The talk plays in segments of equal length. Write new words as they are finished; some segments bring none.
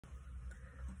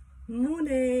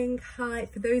Morning, hi.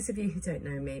 For those of you who don't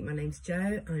know me, my name's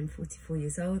Jo. I'm 44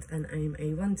 years old and I'm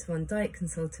a one-to-one diet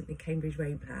consultant with Cambridge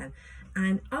Weight Plan,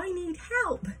 and I need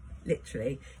help,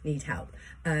 literally need help.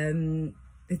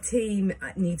 The team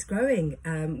needs growing.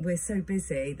 We're so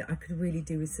busy that I could really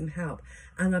do with some help,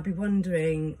 and I'd be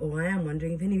wondering, or I am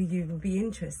wondering, if any of you would be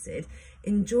interested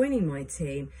in joining my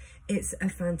team. It's a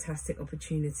fantastic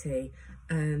opportunity.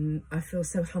 I feel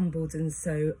so humbled and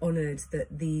so honoured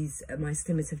that my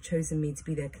slimmers have chosen me to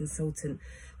be their consultant.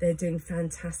 They're doing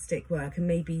fantastic work, and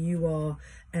maybe you are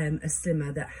a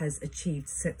slimmer that has achieved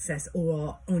success or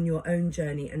are on your own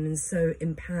journey and is so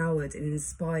empowered and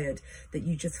inspired that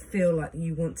you just feel like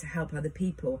you want to help other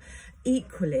people.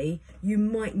 Equally, you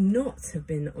might not have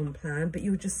been on plan, but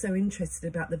you're just so interested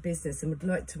about the business and would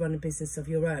like to run a business of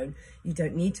your own. You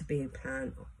don't need to be a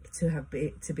plan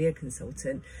to be a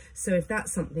consultant. So if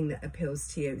that's something that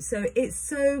appeals to you, so it's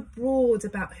so broad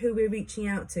about who we're reaching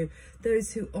out to: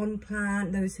 those who on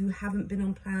plan, those who haven't been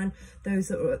on plan, those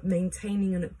that are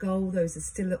maintaining a goal, those that are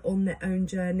still on their own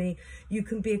journey. You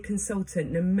can be a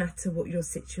consultant no matter what your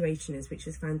situation is, which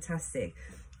is fantastic.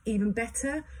 Even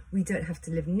better, we don't have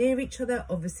to live near each other.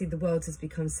 Obviously the world has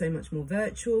become so much more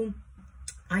virtual.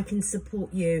 I can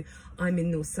support you. I'm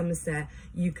in North Somerset,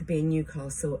 you could be in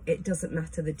Newcastle. It doesn't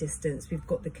matter the distance. We've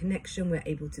got the connection, we're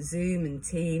able to Zoom and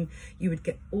team. You would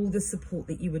get all the support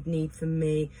that you would need from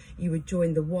me. You would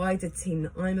join the wider team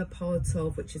that I'm a part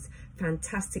of, which is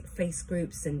fantastic face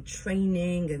groups and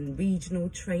training and regional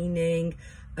training.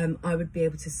 I would be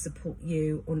able to support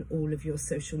you on all of your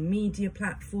social media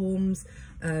platforms.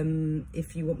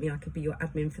 If you want me, I could be your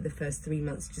admin for the first 3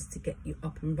 months just to get you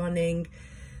up and running.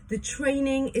 The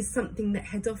training is something that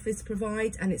head office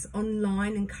provides, and it's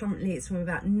online, and currently it's from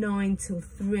about 9 till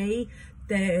 3.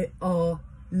 There are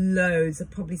loads.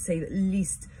 I'd probably say at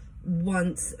least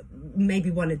once,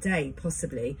 maybe one a day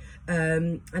possibly,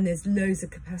 and there's loads of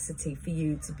capacity for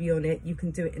you to be on it. You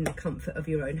can do it in the comfort of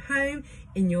your own home,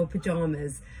 in your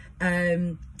pajamas.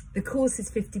 The course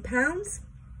is £50.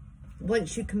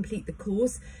 Once you complete the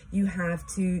course, you have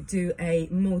to do a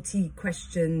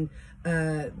multi-question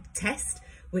test,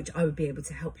 which I would be able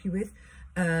to help you with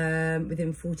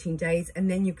within 14 days. And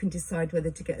then you can decide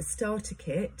whether to get a starter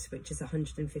kit, which is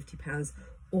 £150,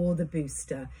 or the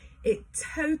booster. It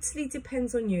totally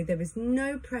depends on you. There is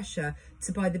no pressure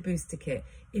to buy the booster kit.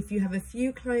 If you have a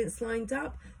few clients lined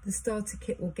up, the starter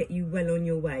kit will get you well on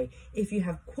your way. If you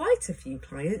have quite a few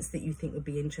clients that you think would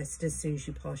be interested as soon as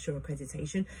you pass your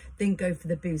accreditation, then go for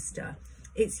the booster.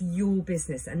 It's your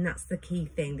business, and that's the key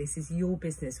thing. This is your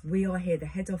business. We are here, the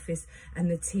head office and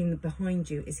the team behind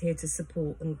you is here to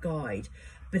support and guide,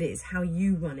 but it's how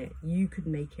you run it. You could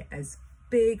make it as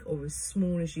big or as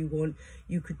small as you want.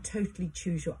 You could totally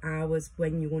choose your hours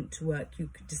when you want to work. You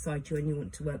could decide when you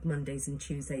want to work Mondays and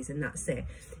Tuesdays, and that's it.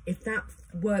 If that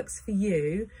works for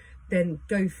you, then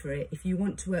go for it. If you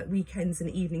want to work weekends and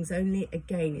evenings only,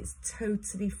 again, it's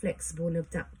totally flexible and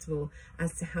adaptable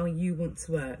as to how you want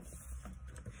to work.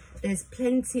 There's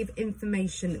plenty of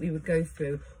information that we would go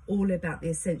through, all about the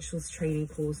Essentials training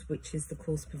course, which is the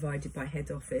course provided by head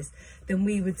office. Then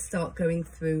we would start going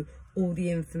through all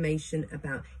the information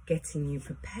about getting you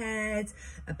prepared,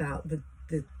 about the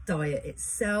diet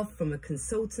itself from a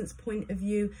consultant's point of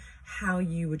view, how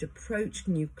you would approach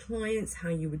new clients, how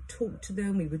you would talk to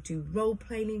them. We would do role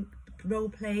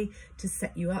play to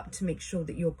set you up to make sure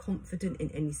that you're confident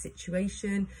in any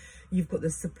situation. You've got the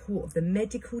support of the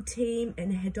medical team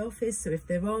and head office, so if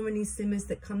there are any slimmers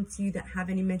that come to you that have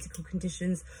any medical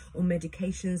conditions or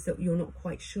medications that you're not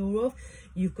quite sure of,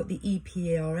 you've got the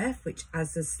EPRF, which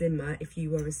as a slimmer, if you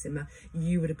were a slimmer,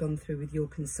 you would have gone through with your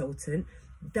consultant.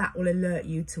 That will alert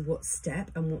you to what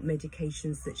step and what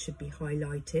medications that should be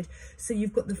highlighted. So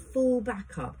you've got the full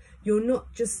backup. You're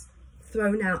not just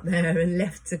thrown out there and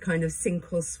left to kind of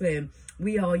sink or swim.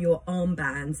 We are your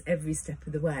armbands every step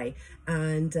of the way,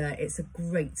 and it's a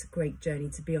great journey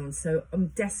to be on. So I'm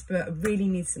desperate, I really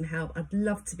need some help. I'd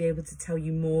love to be able to tell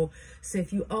you more. So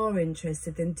if you are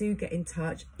interested, then do get in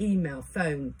touch. Email,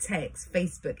 phone, text,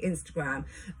 Facebook, Instagram,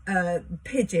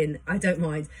 pigeon, I don't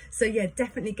mind. So yeah,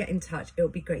 definitely get in touch. It'll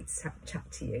be great to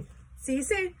chat to you. See you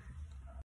soon.